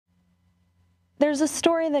There's a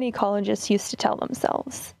story that ecologists used to tell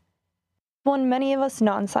themselves, one many of us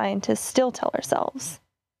non-scientists still tell ourselves.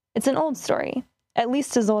 It's an old story, at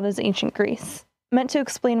least as old as ancient Greece, meant to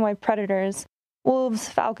explain why predators, wolves,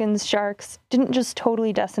 falcons, sharks, didn't just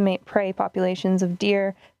totally decimate prey populations of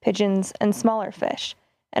deer, pigeons, and smaller fish,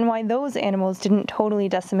 and why those animals didn't totally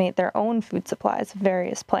decimate their own food supplies of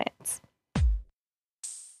various plants.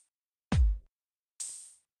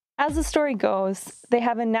 As the story goes, they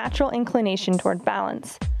have a natural inclination toward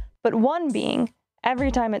balance, but one being,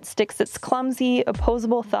 every time it sticks its clumsy,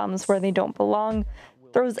 opposable thumbs where they don't belong,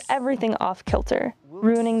 throws everything off kilter,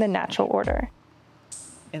 ruining the natural order.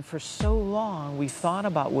 And for so long, we've thought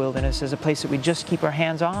about wilderness as a place that we just keep our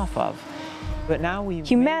hands off of. But now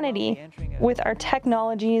Humanity, with our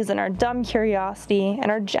technologies and our dumb curiosity and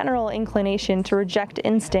our general inclination to reject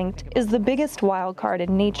instinct, is the biggest wild card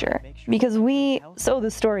in nature, because we, so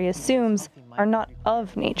the story assumes, are not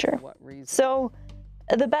of nature. So,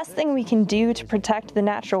 the best thing we can do to protect the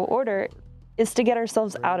natural order is to get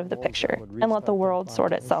ourselves out of the picture and let the world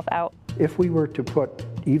sort itself out. If we were to put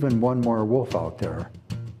even one more wolf out there,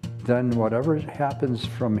 then whatever happens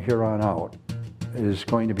from here on out is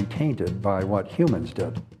going to be tainted by what humans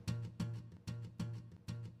did.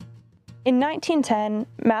 In 1910,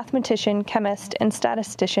 mathematician, chemist, and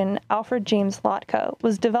statistician Alfred James Lotka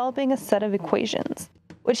was developing a set of equations,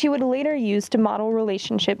 which he would later use to model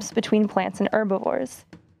relationships between plants and herbivores.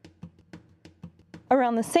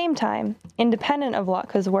 Around the same time, independent of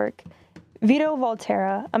Lotka's work, Vito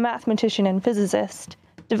Volterra, a mathematician and physicist,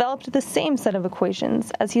 developed the same set of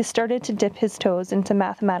equations as he started to dip his toes into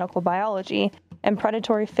mathematical biology and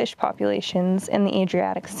predatory fish populations in the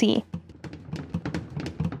Adriatic Sea.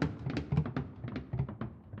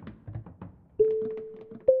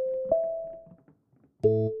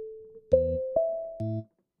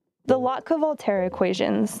 The Lotka-Volterra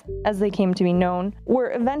equations, as they came to be known,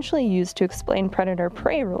 were eventually used to explain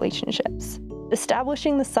predator-prey relationships,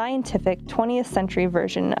 establishing the scientific 20th century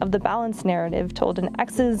version of the balance narrative told in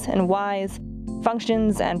X's and Y's,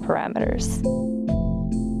 functions and parameters.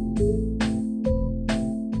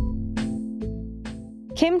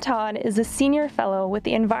 Kim Todd is a senior fellow with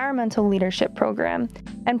the Environmental Leadership Program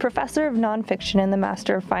and professor of nonfiction in the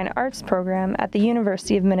Master of Fine Arts program at the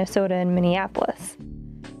University of Minnesota in Minneapolis.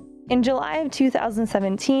 In July of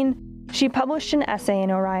 2017, she published an essay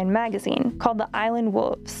in Orion magazine called The Island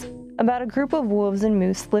Wolves, about a group of wolves and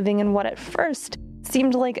moose living in what at first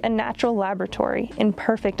seemed like a natural laboratory in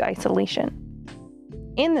perfect isolation.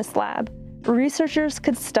 In this lab, researchers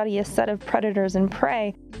could study a set of predators and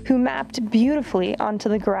prey who mapped beautifully onto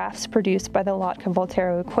the graphs produced by the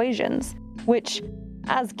Lotka-Volterra equations, which,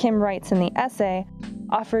 as Kim writes in the essay,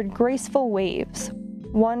 offered graceful waves,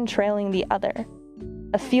 one trailing the other.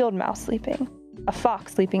 A field mouse sleeping, a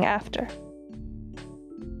fox sleeping after.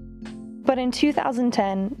 But in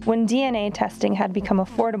 2010, when DNA testing had become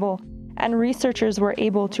affordable and researchers were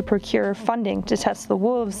able to procure funding to test the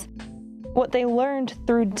wolves, what they learned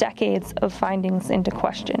threw decades of findings into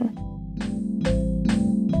question.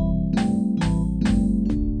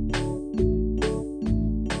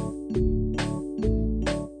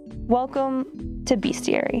 Welcome to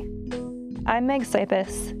Bestiary. I'm Meg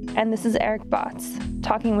Sipis, and this is Eric Botts,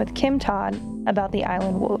 talking with Kim Todd about the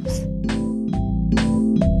island wolves.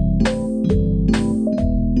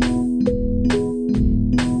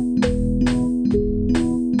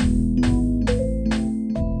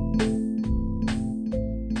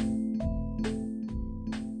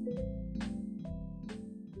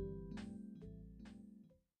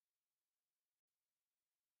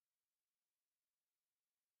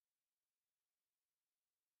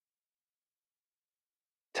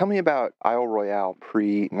 Tell me about Isle Royale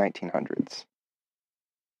pre-1900s.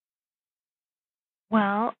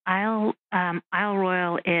 Well, Isle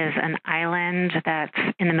Royale is an island that's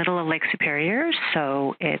in the middle of Lake Superior,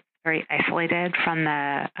 so it's very isolated from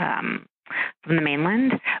the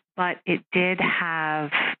mainland. But it did have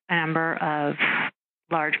a number of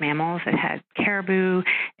large mammals. It had caribou,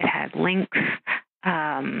 it had lynx,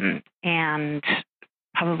 and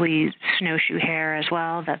probably snowshoe hare as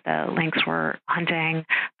well that the lynx were hunting.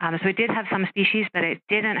 So it did have some species, but it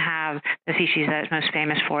didn't have the species that it's most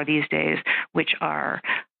famous for these days, which are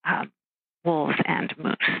wolves and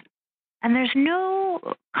moose. And there's no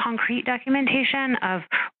concrete documentation of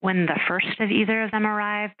when the first of either of them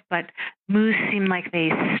arrived, but moose seemed like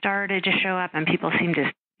they started to show up, and people seem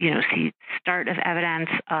to, see start of evidence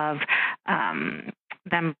of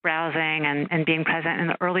them browsing and being present in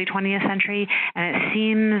the early 20th century. And it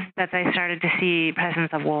seems that they started to see presence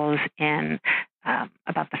of wolves in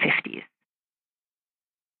about the 50s.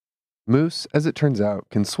 Moose, as it turns out,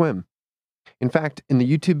 can swim. In fact, in the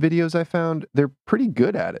YouTube videos I found, they're pretty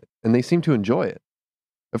good at it, and they seem to enjoy it.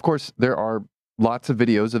 Of course, there are lots of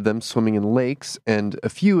videos of them swimming in lakes, and a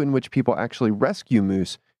few in which people actually rescue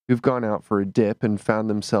moose who've gone out for a dip and found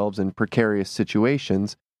themselves in precarious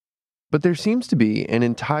situations. But there seems to be an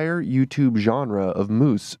entire YouTube genre of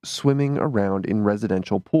moose swimming around in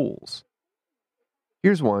residential pools.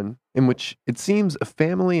 Here's one in which it seems a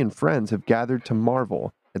family and friends have gathered to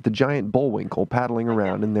marvel at the giant bullwinkle paddling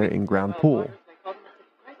around in their in-ground pool.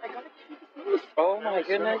 Oh my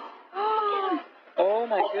goodness. Oh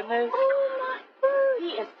my goodness. He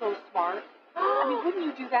is so smart. I mean, wouldn't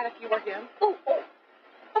you do that if you were him? Oh,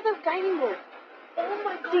 the guiding board. Oh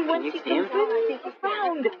my God. See, once he comes out, I think he's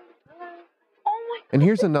found. And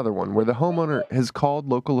here's another one where the homeowner has called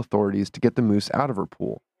local authorities to get the moose out of her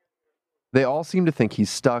pool. They all seem to think he's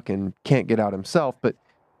stuck and can't get out himself, but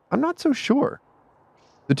I'm not so sure.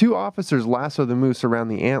 The two officers lasso the moose around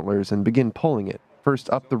the antlers and begin pulling it, first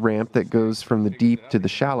up the ramp that goes from the deep to the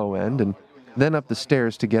shallow end, and then up the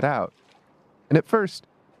stairs to get out. And at first,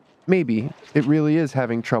 maybe it really is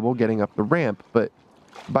having trouble getting up the ramp, but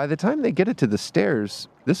by the time they get it to the stairs,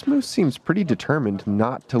 this moose seems pretty determined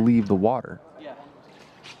not to leave the water.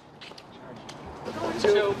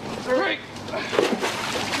 2, 3.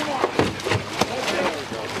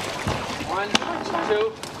 1,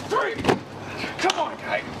 2, 3. Come on,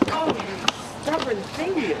 guy. Oh, you stubborn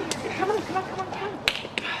thing, you. Come on.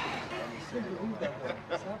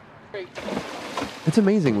 It's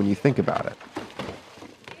amazing when you think about it.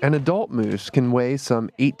 An adult moose can weigh some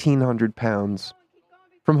 1,800 pounds.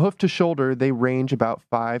 From hoof to shoulder, they range about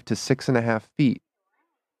 5 to 6.5 feet.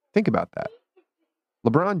 Think about that.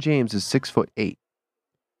 LeBron James is 6'8".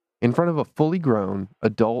 In front of a fully grown,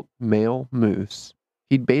 adult male moose,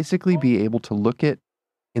 he'd basically be able to look it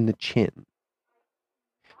in the chin.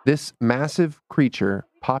 This massive creature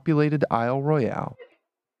populated Isle Royale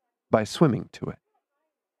by swimming to it.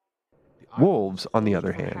 Wolves, on the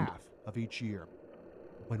other hand, half of each year,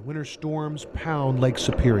 when winter storms pound Lake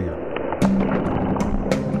Superior.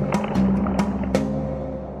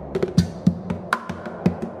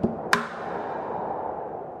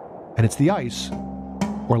 And it's the ice,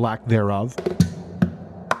 or lack thereof,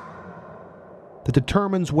 that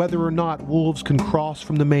determines whether or not wolves can cross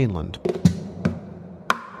from the mainland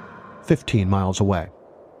 15 miles away.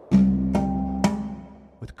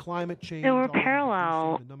 With climate change, There were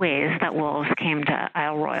parallel ways that wolves came to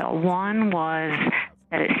Isle Royale. One was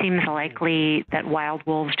that it seems likely that wild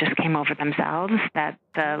wolves just came over themselves, that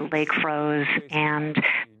the lake froze and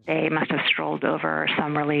they must have strolled over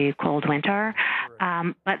some really cold winter.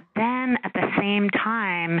 But then at the same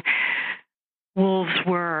time, wolves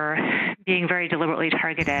were being very deliberately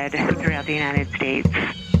targeted throughout the United States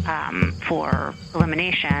for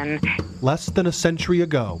elimination. Less than a century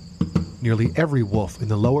ago, nearly every wolf in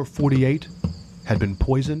the lower 48 had been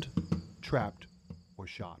poisoned, trapped, or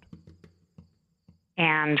shot.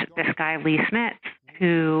 And this guy, Lee Smith,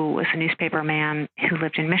 who was a newspaper man who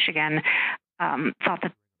lived in Michigan, thought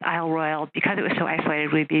that Isle Royale, because it was so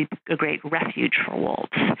isolated, would be a great refuge for wolves.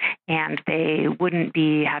 And they wouldn't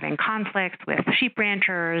be having conflict with sheep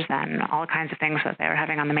ranchers and all kinds of things that they were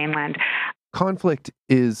having on the mainland. Conflict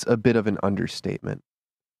is a bit of an understatement.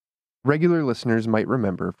 Regular listeners might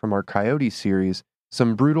remember from our coyote series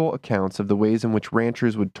some brutal accounts of the ways in which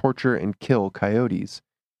ranchers would torture and kill coyotes,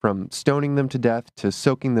 from stoning them to death to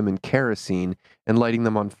soaking them in kerosene and lighting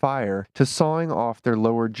them on fire to sawing off their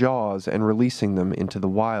lower jaws and releasing them into the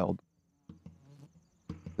wild.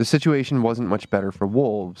 The situation wasn't much better for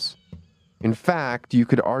wolves. In fact, you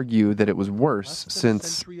could argue that it was worse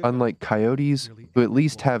since, unlike coyotes, who at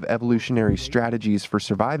least have evolutionary strategies for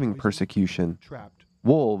surviving persecution,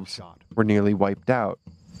 wolves were nearly wiped out.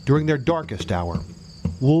 During their darkest hour,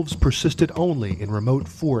 wolves persisted only in remote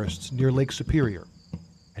forests near Lake Superior.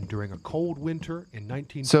 And during a cold winter in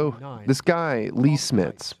 1929... So, this guy, Lee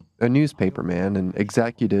Smits, a newspaperman and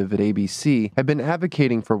executive at ABC, had been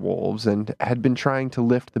advocating for wolves and had been trying to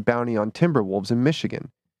lift the bounty on timber wolves in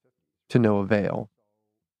Michigan, to no avail.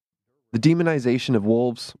 The demonization of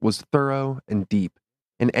wolves was thorough and deep,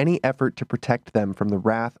 and any effort to protect them from the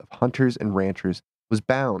wrath of hunters and ranchers was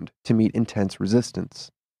bound to meet intense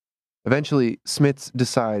resistance. Eventually, Smits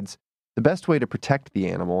decides the best way to protect the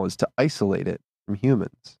animal is to isolate it from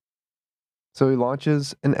humans. So he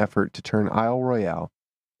launches an effort to turn Isle Royale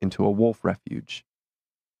into a wolf refuge.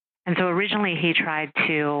 And so originally he tried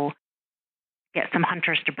to get some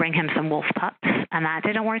hunters to bring him some wolf pups, and that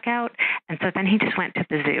didn't work out. And so then he just went to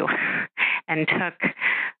the zoo and took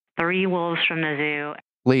 3 wolves from the zoo.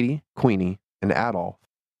 Lady, Queenie, and Adolf.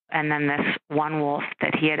 And then this one wolf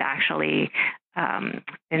that he had actually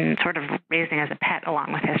been sort of raising as a pet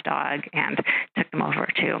along with his dog, and took them over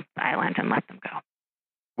to the island and let them go.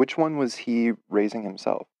 Which one was he raising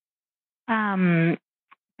himself?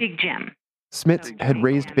 Big Jim. Smits had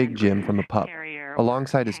raised Big Jim from a pup,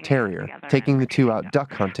 alongside his terrier, taking the two out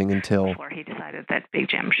duck hunting until Before he decided that Big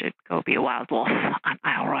Jim should go be a wild wolf on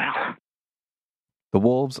Isle Royale. the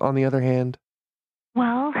wolves, on the other hand,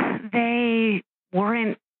 Well, they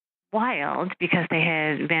weren't wild because they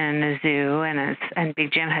had been in a zoo, and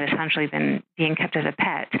Big Jim had essentially been being kept as a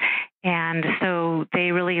pet, and so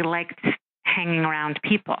they really liked hanging around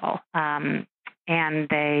people. And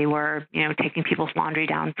they were, taking people's laundry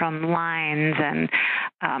down from lines and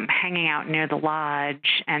hanging out near the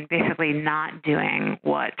lodge and basically not doing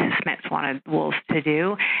what Smits wanted wolves to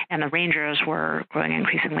do. And the rangers were growing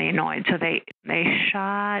increasingly annoyed. So they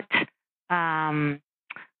shot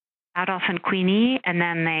Adolf and Queenie, and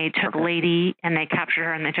then they took Lady and they captured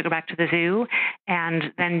her and they took her back to the zoo.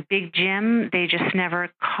 And then Big Jim, they just never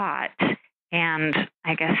caught. And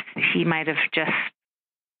I guess he might have just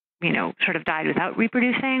sort of died without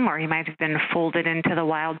reproducing, or he might have been folded into the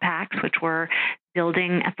wild packs, which were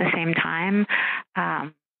building at the same time.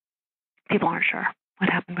 People aren't sure what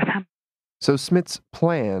happened with him. so Smits'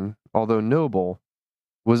 plan, although noble,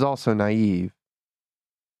 was also naive.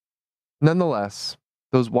 Nonetheless,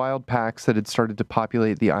 those wild packs that had started to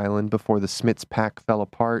populate the island before the Smits pack fell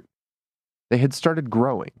apart, they had started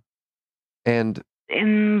growing. And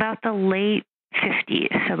in about the late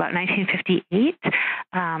 50s, so about 1958,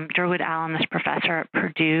 Durwood Allen, this professor at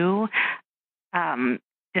Purdue,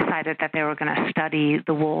 decided that they were going to study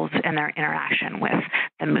the wolves and their interaction with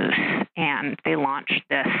the moose. And they launched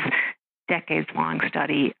this decades-long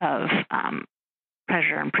study of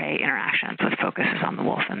predator and prey interactions with focuses on the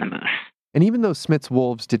wolf and the moose. And even though Smits'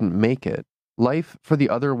 wolves didn't make it, life for the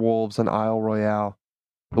other wolves on Isle Royale,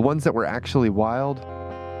 the ones that were actually wild,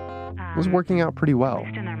 was working out pretty well. At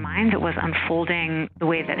least in their minds, it was unfolding the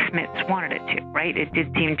way that Smits wanted it to, right? It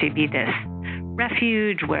did seem to be this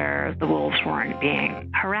refuge where the wolves weren't being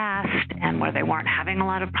harassed and where they weren't having a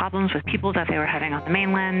lot of problems with people that they were having on the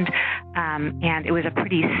mainland. And it was a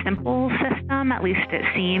pretty simple system, at least it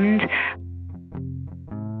seemed.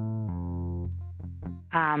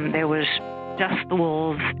 There was just the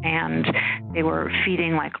wolves, and they were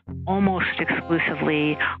feeding like almost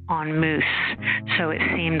exclusively on moose. So it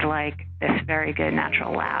seemed like this very good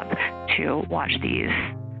natural lab to watch these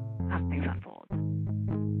things unfold.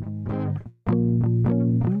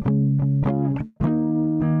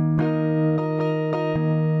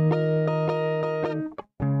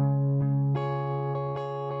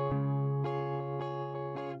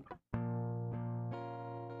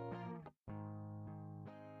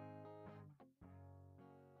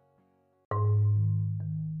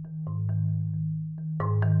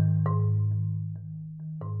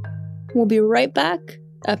 We'll be right back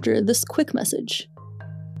after this quick message.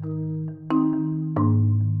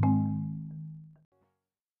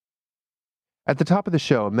 At the top of the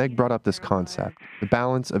show, Meg brought up this concept, the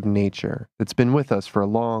balance of nature, that's been with us for a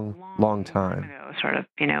long, long time. Sort of,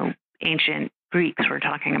 ancient Greeks were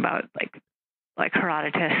talking about, like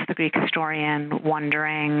Herodotus, the Greek historian,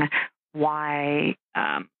 wondering why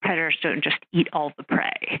predators don't just eat all the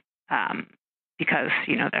prey. Because,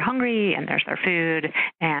 they're hungry and there's their food,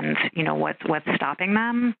 and, what's stopping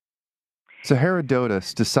them? So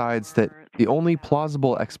Herodotus decides that the only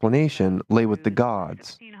plausible explanation lay with the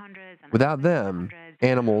gods. Without them,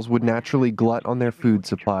 animals would naturally glut on their food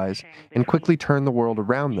supplies and quickly turn the world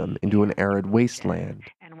around them into an arid wasteland.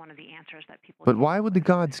 But why would the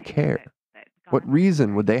gods care? What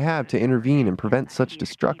reason would they have to intervene and prevent such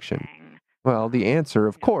destruction? Well, the answer,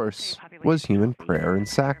 of course, was human prayer and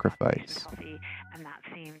sacrifice.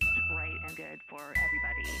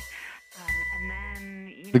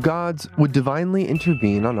 The gods would divinely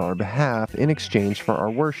intervene on our behalf in exchange for our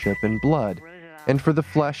worship and blood, and for the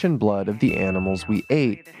flesh and blood of the animals we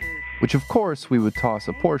ate, which of course we would toss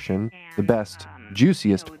a portion, the best,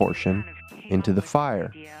 juiciest portion, into the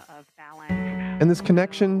fire. And this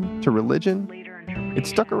connection to religion, it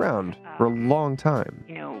stuck around for a long time.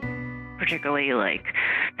 Particularly like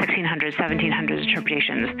 1600s, 1700s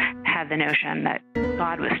interpretations had the notion that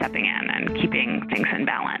God was stepping in and keeping things in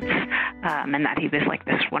balance, and that he was like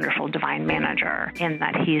this wonderful divine manager, in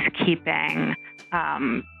that he's keeping,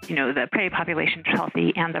 the prey populations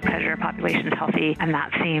healthy and the predator populations healthy, and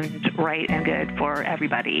that seemed right and good for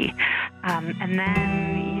everybody. And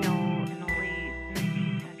then, in the late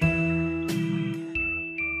 19th century.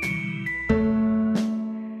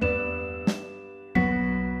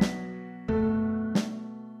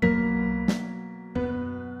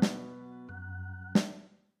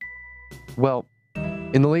 Well,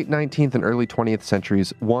 In the late 19th and early 20th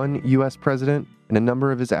centuries, one U.S. president and a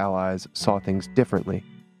number of his allies saw things differently.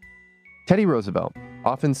 Teddy Roosevelt,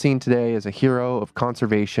 often seen today as a hero of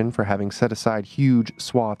conservation for having set aside huge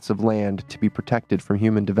swaths of land to be protected from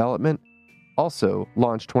human development, also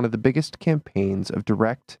launched one of the biggest campaigns of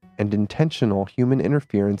direct and intentional human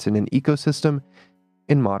interference in an ecosystem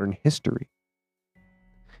in modern history.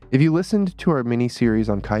 If you listened to our mini-series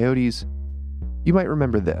on coyotes, you might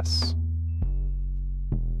remember this.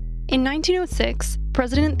 In 1906,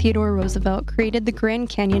 President Theodore Roosevelt created the Grand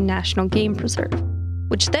Canyon National Game Preserve,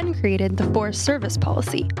 which then created the Forest Service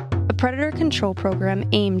Policy, a predator control program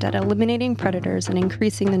aimed at eliminating predators and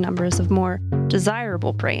increasing the numbers of more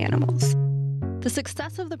desirable prey animals. The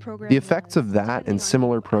success of the program... The effects of that and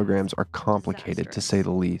similar programs are complicated, to say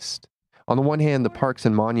the least. On the one hand, the parks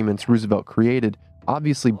and monuments Roosevelt created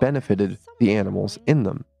obviously benefited the animals in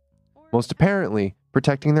them, most apparently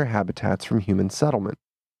protecting their habitats from human settlement.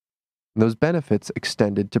 And those benefits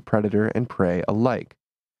extended to predator and prey alike.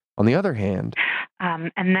 On the other hand...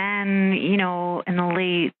 And then, in the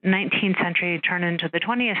late 19th century, turned into the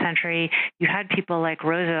 20th century, you had people like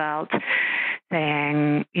Roosevelt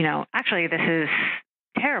saying, actually, this is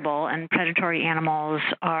terrible, and predatory animals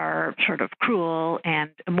are sort of cruel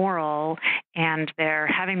and immoral, and they're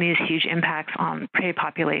having these huge impacts on prey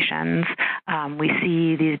populations. We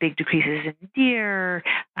see these big decreases in deer.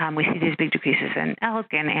 We see these big decreases in elk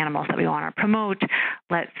and animals that we want to promote.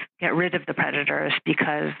 Let's get rid of the predators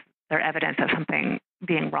because they're evidence of something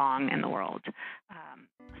being wrong in the world.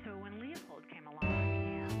 So when Leopold came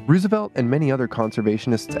along... Roosevelt and many other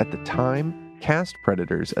conservationists at the time cast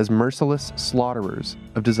predators as merciless slaughterers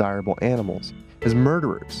of desirable animals, as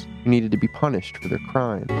murderers who needed to be punished for their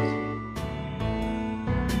crimes.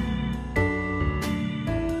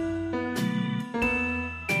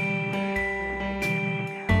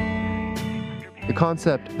 The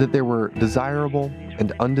concept that there were desirable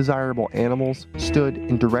and undesirable animals stood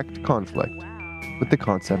in direct conflict with the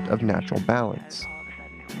concept of natural balance.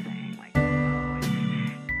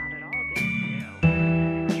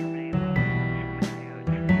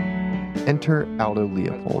 Enter Aldo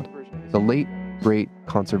Leopold, the late, great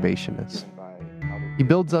conservationist. He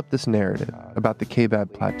builds up this narrative about the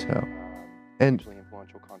Kaibab Plateau, and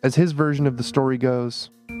as his version of the story goes...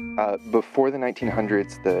 Before the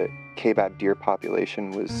 1900s, the Kaibab deer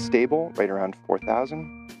population was stable, right around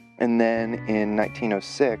 4,000. And then in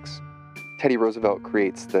 1906, Teddy Roosevelt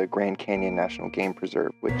creates the Grand Canyon National Game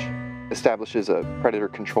Preserve, which establishes a predator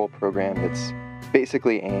control program that's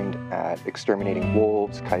basically aimed at exterminating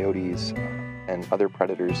wolves, coyotes, and other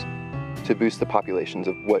predators to boost the populations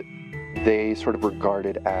of what they sort of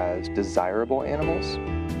regarded as desirable animals.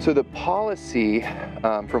 So the policy,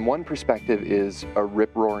 from one perspective, is a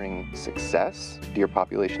rip-roaring success. Deer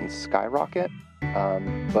populations skyrocket,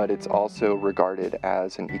 but it's also regarded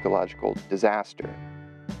as an ecological disaster.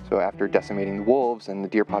 So after decimating the wolves and the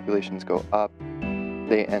deer populations go up,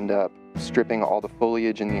 they end up stripping all the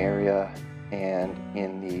foliage in the area, and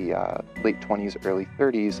in the late 20s, early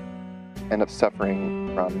 30s, end up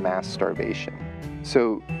suffering from mass starvation.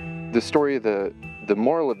 So the story of the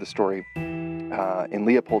moral of the story in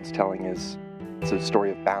Leopold's telling is it's a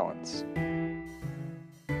story of balance.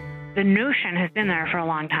 The notion has been there for a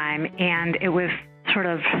long time, and it was sort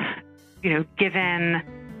of, given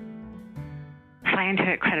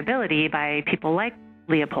scientific credibility by people like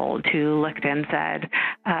Leopold, who looked and said,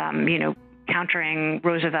 countering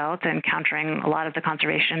Roosevelt and countering a lot of the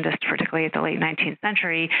conservationists, particularly at the late 19th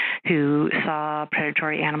century, who saw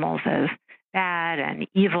predatory animals as bad and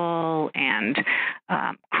evil and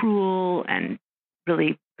cruel and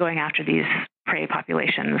really going after these prey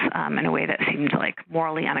populations in a way that seemed like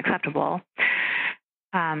morally unacceptable.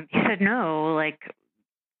 He said, no, like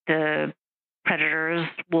the predators,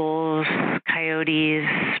 wolves, coyotes,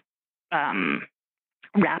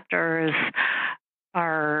 raptors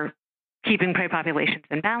are keeping prey populations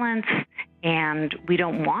in balance, and we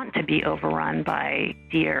don't want to be overrun by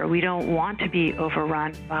deer. We don't want to be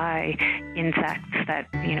overrun by insects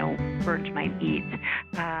that, birds might eat.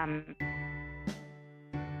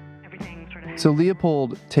 So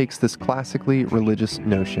Leopold takes this classically religious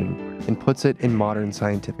notion and puts it in modern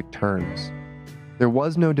scientific terms. There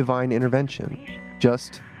was no divine intervention,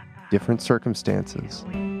 just different circumstances,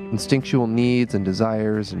 instinctual needs and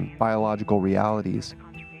desires and biological realities,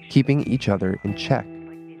 keeping each other in check.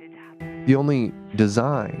 The only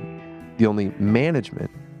design, the only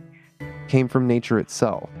management, came from nature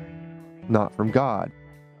itself, not from God,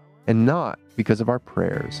 and not because of our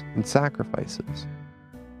prayers and sacrifices.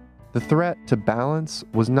 The threat to balance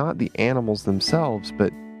was not the animals themselves,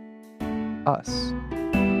 but us.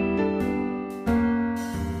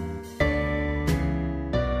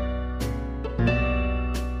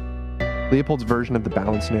 Leopold's version of the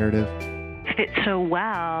balance narrative fit so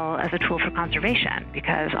well as a tool for conservation,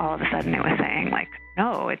 because all of a sudden it was saying, like,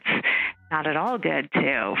 no, it's not at all good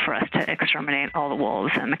for us to exterminate all the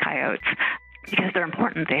wolves and the coyotes, because they're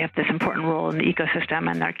important. They have this important role in the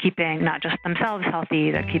ecosystem, and they're keeping not just themselves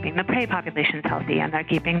healthy, they're keeping the prey populations healthy, and they're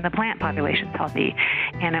keeping the plant populations healthy.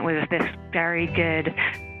 And it was this very good,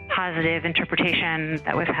 positive interpretation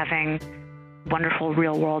that was having wonderful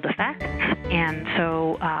real-world effects. And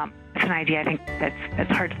so it's an idea, I think,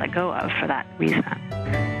 that's hard to let go of for that reason.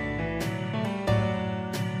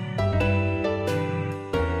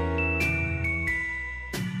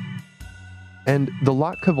 And the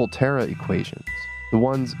Lotka-Volterra equations, the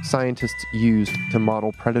ones scientists used to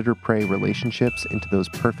model predator-prey relationships into those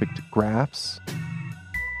perfect graphs,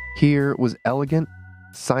 here was elegant,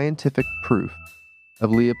 scientific proof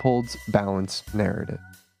of Leopold's balanced narrative.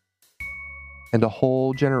 And a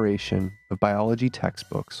whole generation of biology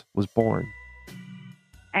textbooks was born.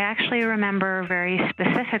 I actually remember very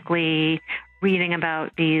specifically reading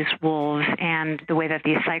about these wolves and the way that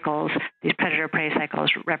these cycles, these predator-prey cycles,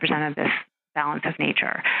 represented this balance of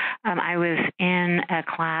nature. I was in a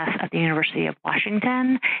class at the University of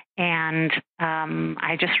Washington, and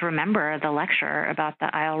I just remember the lecture about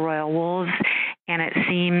the Isle Royale wolves, and it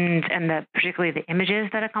seemed, and particularly the images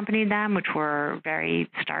that accompanied them, which were very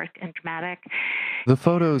stark and dramatic. The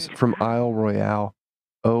photos from Isle Royale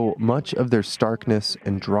owe much of their starkness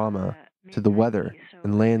and drama to the weather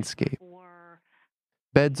and landscape.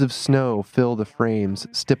 Beds of snow fill the frames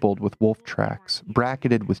stippled with wolf tracks,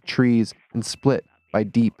 bracketed with trees and split by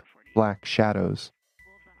deep black shadows.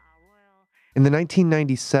 In the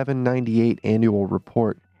 1997-98 annual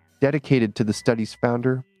report, dedicated to the study's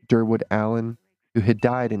founder, Durwood Allen, who had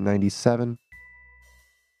died in 97,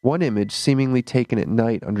 one image seemingly taken at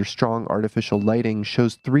night under strong artificial lighting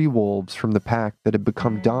shows 3 wolves from the pack that had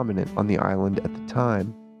become dominant on the island at the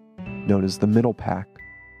time, known as the Middle Pack.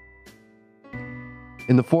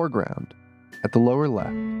 In the foreground, at the lower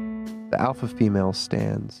left, the alpha female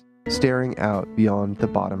stands, staring out beyond the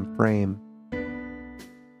bottom frame.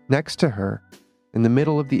 Next to her, in the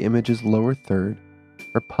middle of the image's lower third,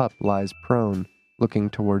 her pup lies prone, looking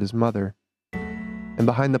toward his mother. And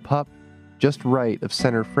behind the pup, just right of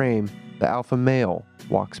center frame, the alpha male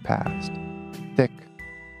walks past, thick,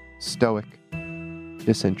 stoic,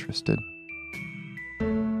 disinterested.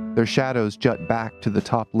 Their shadows jut back to the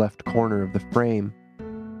top left corner of the frame.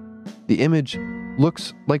 The image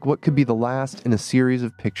looks like what could be the last in a series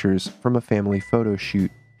of pictures from a family photo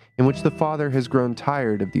shoot, in which the father has grown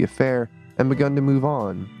tired of the affair and begun to move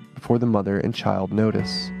on before the mother and child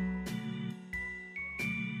notice.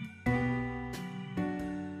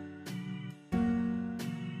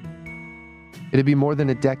 It'd be more than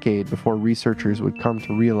a decade before researchers would come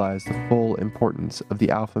to realize the full importance of the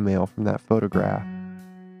alpha male from that photograph,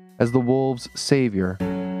 as the wolves' savior,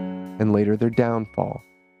 and later their downfall,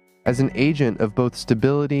 as an agent of both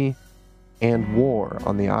stability and war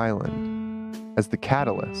on the island, as the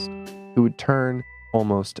catalyst who would turn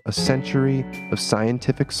almost a century of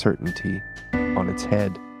scientific certainty on its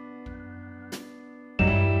head.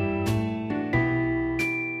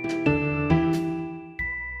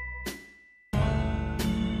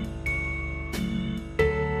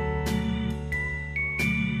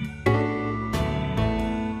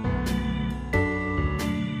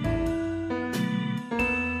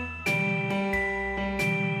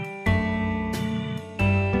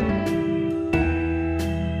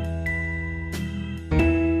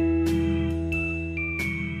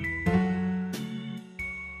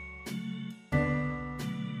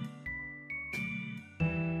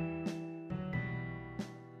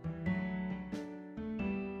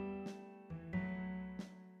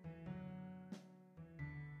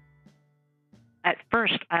 At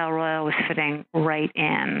first, Isle Royale was fitting right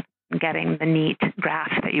in, getting the neat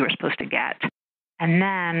graphs that you were supposed to get. And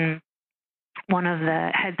then one of the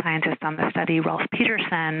head scientists on the study, Rolf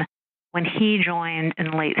Peterson, when he joined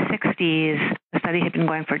in the late 60s, the study had been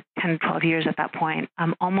going for 10, 12 years at that point.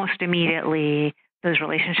 Almost immediately, those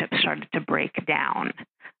relationships started to break down.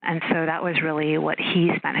 And so that was really what he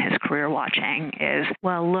spent his career watching is,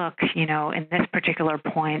 well, look, in this particular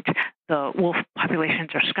point, the wolf populations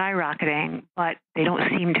are skyrocketing, but they don't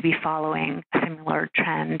seem to be following a similar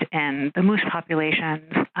trend in the moose populations.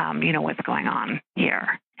 What's going on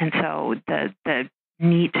here? And so the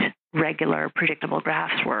neat, regular, predictable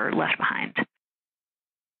graphs were left behind.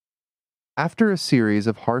 After a series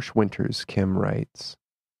of harsh winters, Kim writes,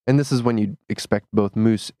 and this is when you'd expect both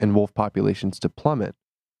moose and wolf populations to plummet,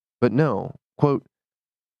 but no, quote,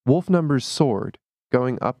 wolf numbers soared,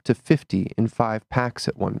 going up to 50 in 5 packs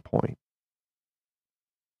at one point.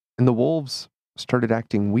 and the wolves started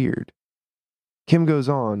acting weird. Kim goes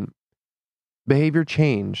on, behavior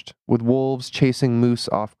changed, with wolves chasing moose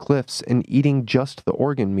off cliffs and eating just the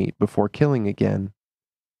organ meat before killing again.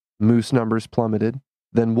 Moose numbers plummeted,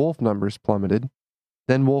 then wolf numbers plummeted,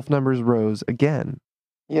 then wolf numbers rose again.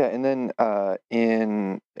 Yeah, and then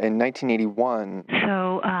in 1981...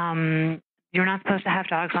 So you're not supposed to have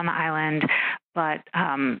dogs on the island, but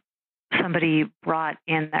somebody brought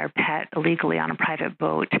in their pet illegally on a private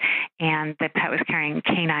boat, and the pet was carrying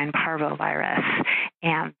canine parvovirus,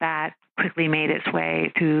 and that quickly made its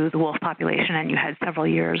way through the wolf population, and you had several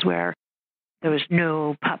years where there was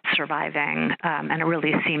no pups surviving, and it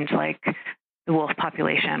really seemed like the wolf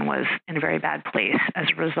population was in a very bad place as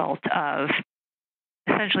a result of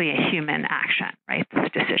essentially a human action, right?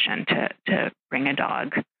 This decision to bring a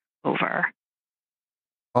dog over.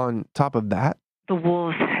 On top of that, the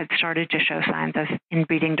wolves had started to show signs of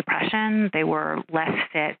inbreeding depression. They were less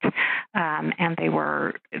fit, and they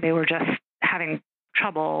were just having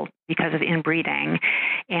trouble because of inbreeding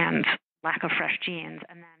and lack of fresh genes.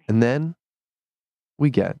 And then we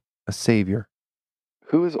get a savior.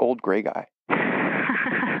 Who is Old Gray Guy?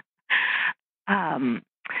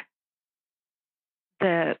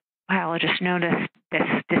 The biologist noticed this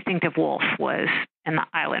distinctive wolf was in the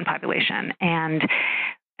island population, and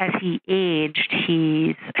as he aged,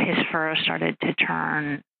 his fur started to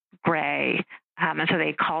turn gray, and so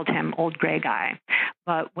they called him Old Gray Guy.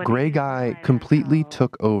 But Gray Guy completely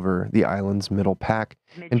took over the island's middle pack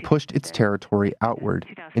and pushed its territory outward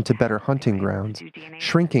into better hunting grounds,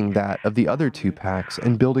 shrinking that of the other two packs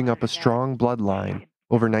and building up a strong bloodline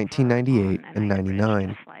over 1998 and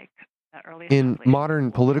 99. In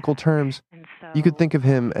modern political terms, you could think of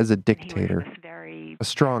him as a dictator, a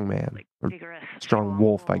strong man, or strong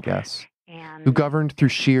wolf, I guess, who governed through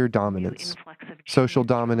sheer dominance, social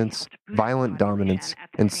dominance, violent dominance,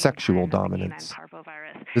 and sexual dominance.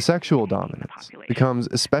 The sexual dominance becomes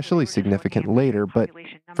especially significant later, but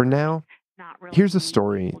for now, here's a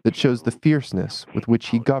story that shows the fierceness with which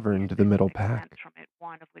he governed the middle pack.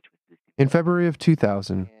 In February of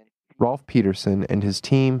 2000, Rolf Peterson and his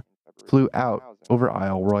team flew out over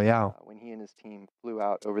Isle Royale. When he and his team flew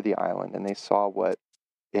out over the island, and they saw what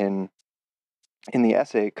in the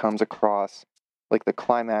essay comes across like the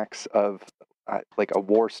climax of like a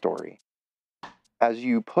war story. As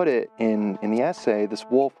you put it in the essay, this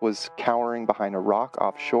wolf was cowering behind a rock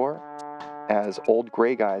offshore as Old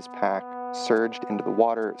Gray Guy's pack surged into the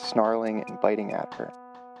water, snarling and biting at her.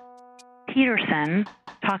 Peterson,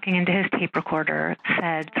 talking into his tape recorder,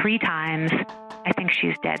 said 3 times, "I think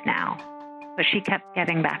she's dead now." But she kept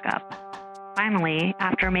getting back up. Finally,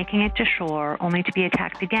 after making it to shore, only to be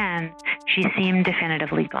attacked again, she seemed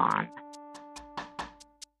definitively gone.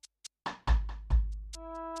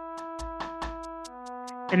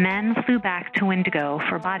 The men flew back to Wendigo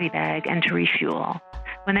for body bag and to refuel.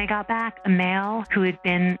 When they got back, a male who had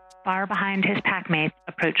been far behind his packmates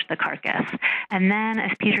approached the carcass. And then,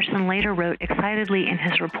 as Peterson later wrote excitedly in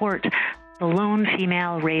his report, the lone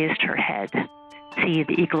female raised her head. See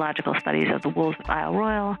the Ecological Studies of the Wolves of Isle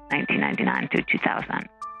Royale, 1999 through 2000.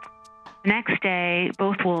 The next day,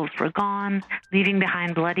 both wolves were gone, leaving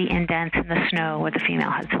behind bloody indents in the snow where the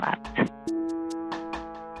female had slept.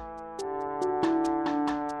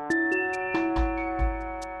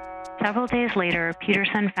 Several days later,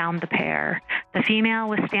 Peterson found the pair. The female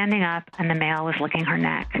was standing up and the male was licking her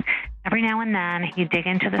neck. Every now and then, he'd dig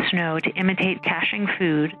into the snow to imitate caching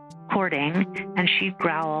food, courting, and she'd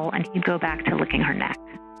growl and he'd go back to licking her neck.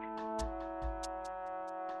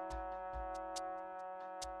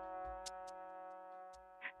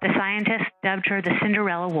 The scientists dubbed her the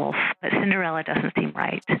Cinderella wolf, but Cinderella doesn't seem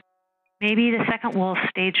right. Maybe the second wolf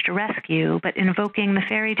staged a rescue, but invoking the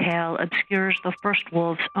fairy tale obscures the first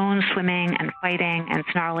wolf's own swimming and fighting and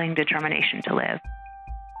snarling determination to live.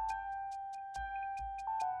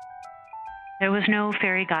 There was no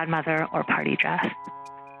fairy godmother or party dress.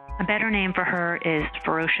 A better name for her is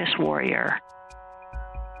ferocious warrior.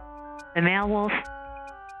 The male wolf,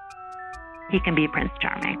 he can be Prince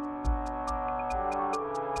Charming.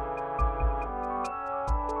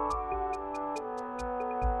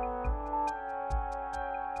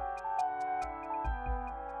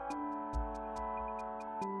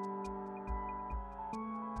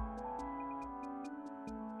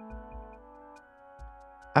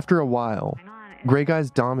 After a while, Gray Guy's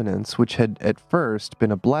dominance, which had at first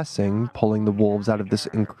been a blessing, pulling the wolves out of this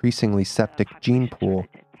increasingly septic gene pool,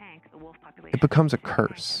 it becomes a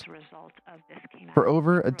curse. For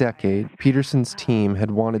over a decade, Peterson's team had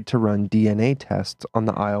wanted to run DNA tests on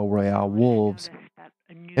the Isle Royale wolves,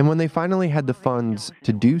 and when they finally had the funds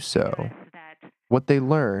to do so, what they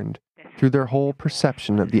learned through their whole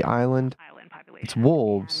perception of the island, its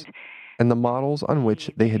wolves, and the models on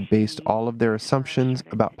which they had based all of their assumptions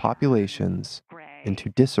about populations into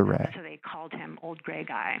disarray. So they called him Old Gray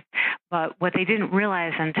Guy. But what they didn't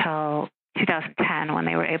realize until 2010, when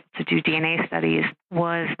they were able to do DNA studies,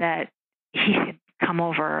 was that he had come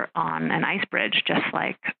over on an ice bridge, just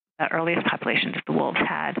like the earliest populations of the wolves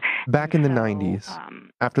had. Back in the 90s,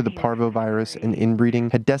 after the parvovirus and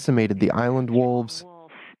inbreeding had decimated the island wolves,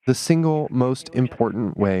 the single most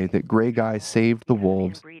important way that Gray Guy saved the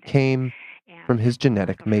wolves came from his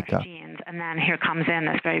genetic makeup. And then here comes in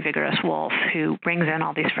this very vigorous wolf who brings in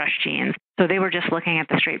all these fresh genes. So they were just looking at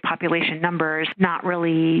the straight population numbers, not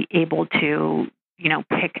really able to,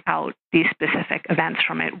 pick out these specific events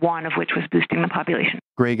from it, one of which was boosting the population.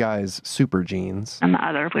 Gray Guy's super genes. And the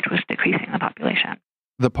other of which was decreasing the population.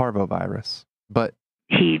 The parvovirus. But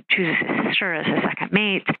he chooses his sister as his second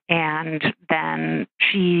mate, and then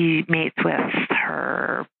she mates with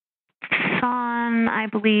her son, I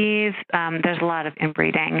believe. There's a lot of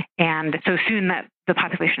inbreeding, and so soon that the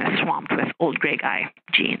population is swamped with Old Gray Guy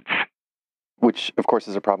genes. Which, of course,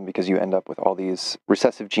 is a problem because you end up with all these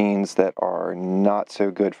recessive genes that are not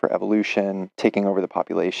so good for evolution, taking over the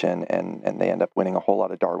population, and they end up winning a whole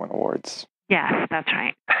lot of Darwin Awards. Yes, that's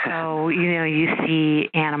right. So, you see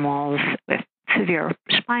animals with severe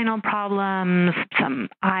spinal problems, some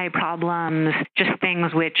eye problems, just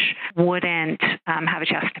things which wouldn't have a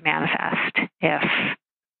chance to manifest if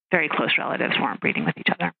very close relatives weren't breeding with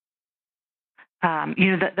each other.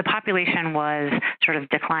 The population was sort of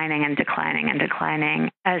declining and declining and declining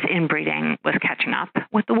as inbreeding was catching up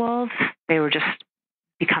with the wolves. They were just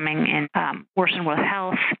becoming in worse and worse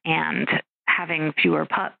health and having fewer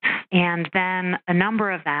pups. And then a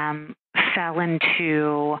number of them fell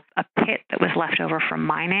into a pit that was left over from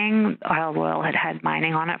mining. Isle Royale had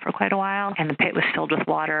mining on it for quite a while, and the pit was filled with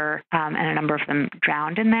water, and a number of them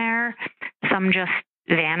drowned in there. Some just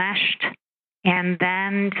vanished. And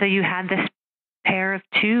then, so you had this pair of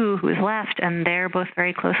two who was left, and they're both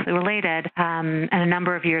very closely related. And a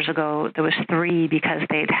number of years ago, there was three because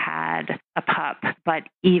they'd had a pup. But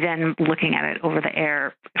even looking at it over the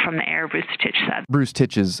air, from the air, Bruce Titch said. Bruce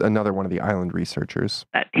Titch is another one of the island researchers.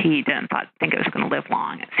 That he didn't think it was going to live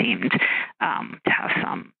long. It seemed to have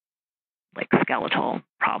some skeletal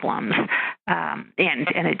problems, and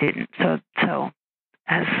it didn't. So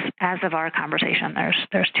as of our conversation,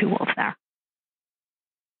 there's two wolves there.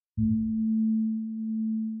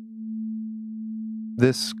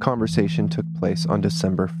 This conversation took place on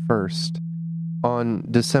December 1st. On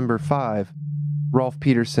December 5, Rolf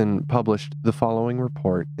Peterson published the following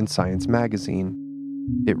report in Science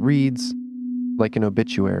magazine. It reads like an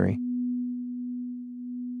obituary.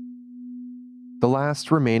 The last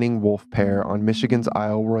remaining wolf pair on Michigan's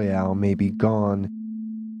Isle Royale may be gone,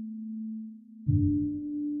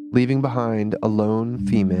 leaving behind a lone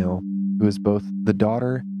female who is both the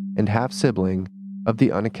daughter and half-sibling of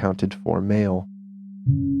the unaccounted-for male.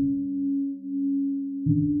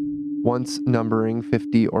 Once numbering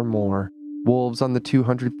 50 or more, wolves on the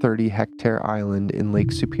 230-hectare island in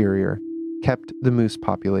Lake Superior kept the moose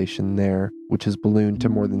population there, which has ballooned to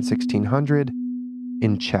more than 1,600,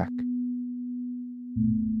 in check.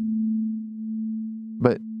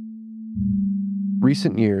 But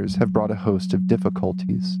recent years have brought a host of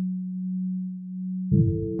difficulties.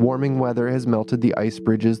 Warming weather has melted the ice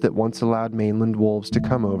bridges that once allowed mainland wolves to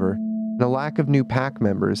come over, and a lack of new pack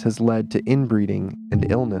members has led to inbreeding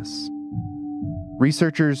and illness.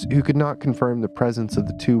 Researchers who could not confirm the presence of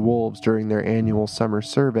the two wolves during their annual summer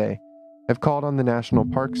survey have called on the National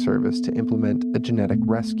Park Service to implement a genetic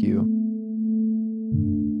rescue.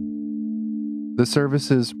 The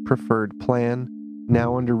service's preferred plan,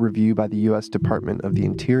 now under review by the U.S. Department of the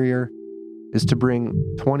Interior, is to bring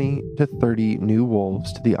 20 to 30 new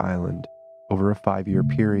wolves to the island over a 5-year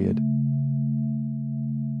period.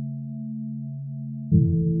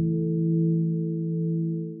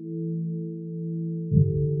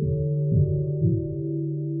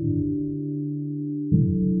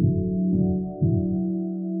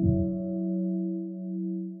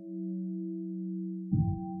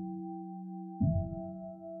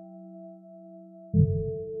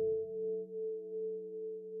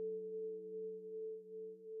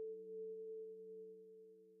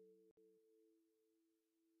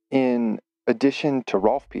 In addition to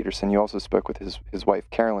Rolf Peterson, you also spoke with his wife,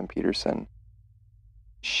 Carolyn Peterson.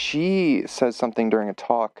 She says something during a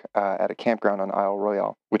talk at a campground on Isle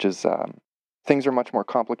Royale, which is, things are much more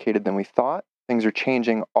complicated than we thought. Things are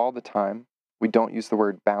changing all the time. We don't use the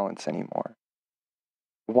word balance anymore.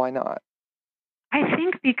 Why not? I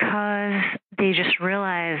think because they just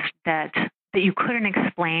realized that that you couldn't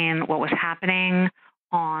explain what was happening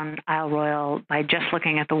on Isle Royale by just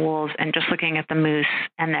looking at the wolves and just looking at the moose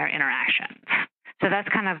and their interactions. So that's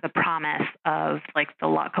kind of the promise of like the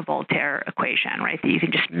Lotka-Voltaire equation, right? That you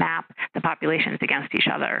can just map the populations against each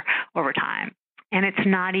other over time. And it's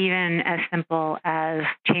not even as simple as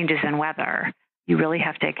changes in weather. You really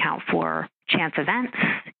have to account for chance events.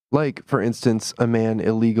 Like, for instance, a man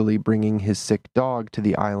illegally bringing his sick dog to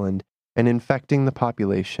the island and infecting the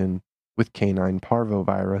population with canine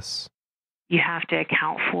parvovirus. You have to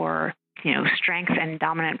account for, strength and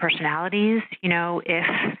dominant personalities.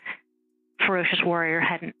 If Ferocious Warrior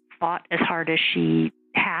hadn't fought as hard as she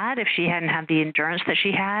had, if she hadn't had the endurance that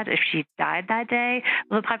she had, if she died that day,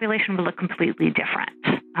 the population would look completely different.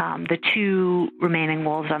 The two remaining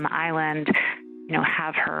wolves on the island,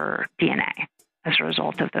 have her DNA as a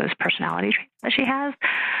result of those personality traits that she has.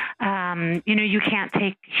 You can't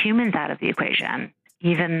take humans out of the equation,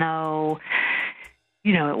 even though,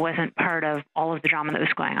 it wasn't part of all of the drama that was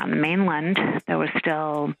going on the mainland. There was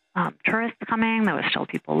still tourists coming. There was still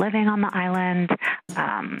people living on the island.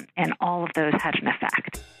 And all of those had an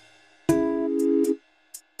effect.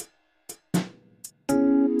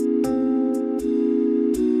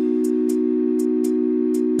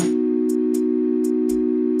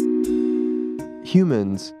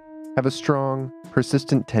 Humans have a strong,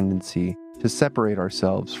 persistent tendency to separate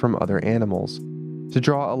ourselves from other animals, to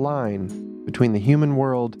draw a line between the human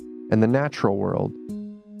world and the natural world,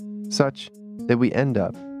 such that we end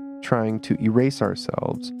up trying to erase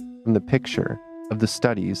ourselves from the picture of the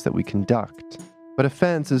studies that we conduct. But a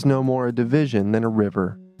fence is no more a division than a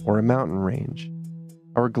river or a mountain range.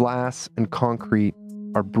 Our glass and concrete,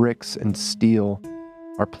 our bricks and steel,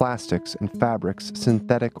 our plastics and fabrics,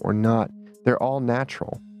 synthetic or not, they're all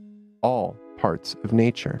natural, all parts of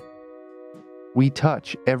nature. We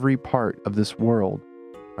touch every part of this world,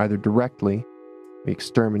 either directly, we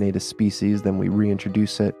exterminate a species, then we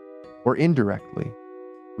reintroduce it, or indirectly,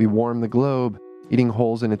 we warm the globe, eating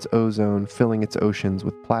holes in its ozone, filling its oceans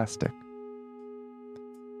with plastic.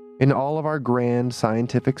 In all of our grand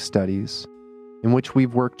scientific studies, in which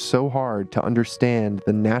we've worked so hard to understand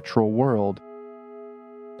the natural world,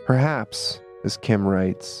 perhaps, as Kim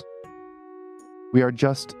writes, we are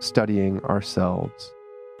just studying ourselves,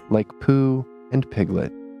 like Pooh and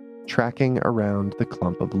Piglet, tracking around the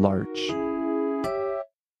clump of larch.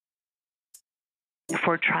 If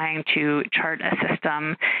we're trying to chart a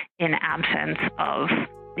system in absence of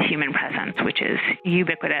the human presence, which is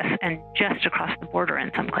ubiquitous and just across the border in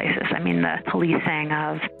some places. I mean, the policing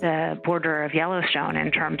of the border of Yellowstone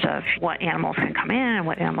in terms of what animals can come in and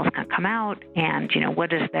what animals can come out, and,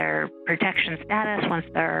 what is their protection status once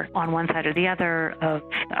they're on one side or the other of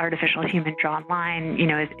the artificial human drawn line,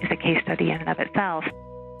 is a case study in and of itself.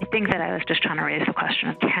 I think that I was just trying to raise the question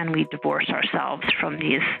of, can we divorce ourselves from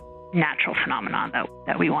these natural phenomena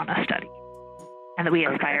that we want to study and that we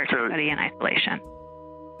aspire to study in isolation?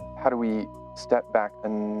 How do we step back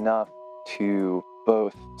enough to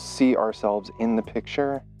both see ourselves in the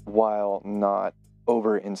picture while not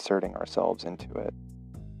over-inserting ourselves into it?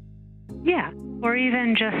 Yeah, or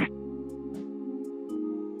even just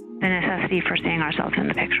the necessity for seeing ourselves in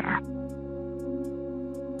the picture.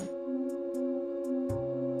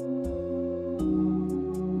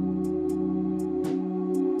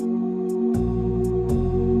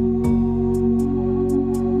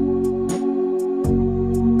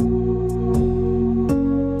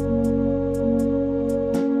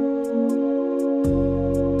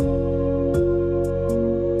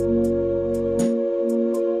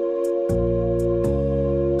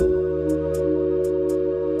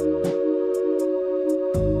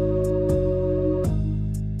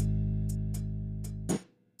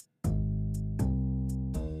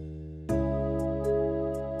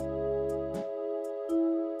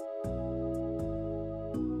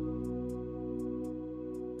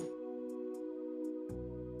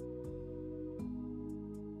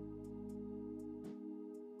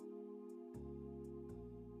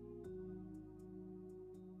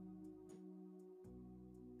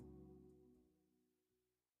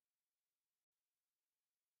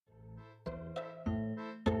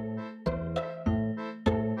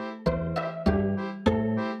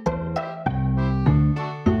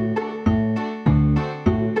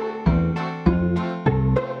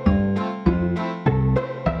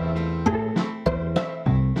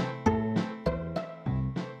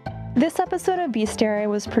 This episode of Bestiary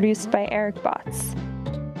was produced by Eric Botts.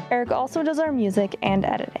 Eric also does our music and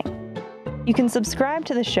editing. You can subscribe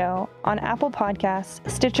to the show on Apple Podcasts,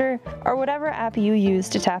 Stitcher, or whatever app you use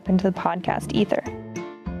to tap into the podcast ether.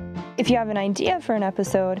 If you have an idea for an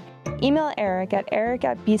episode, email Eric at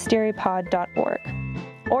eric@bestiariapod.org,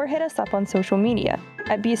 or hit us up on social media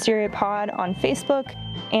at bestiariapod on Facebook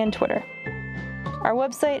and Twitter. Our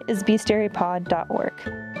website is bestiariapod.org.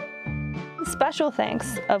 Special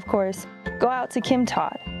thanks, of course, go out to Kim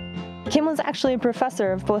Todd. Kim was actually a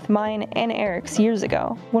professor of both mine and Eric's years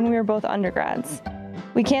ago, when we were both undergrads.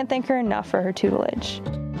 We can't thank her enough for her tutelage.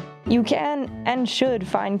 You can and should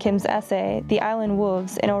find Kim's essay, The Island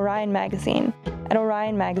Wolves, in Orion Magazine at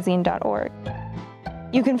orionmagazine.org.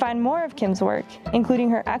 You can find more of Kim's work, including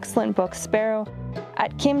her excellent book Sparrow,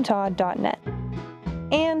 at kimtodd.net.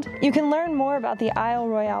 And you can learn more about the Isle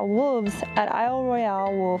Royale Wolves at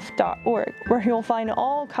isleroyalewolf.org, where you'll find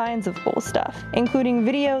all kinds of cool stuff, including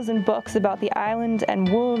videos and books about the island and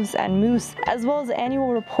wolves and moose, as well as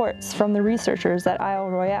annual reports from the researchers at Isle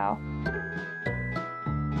Royale.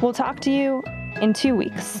 We'll talk to you in 2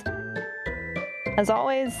 weeks. As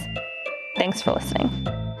always, thanks for listening.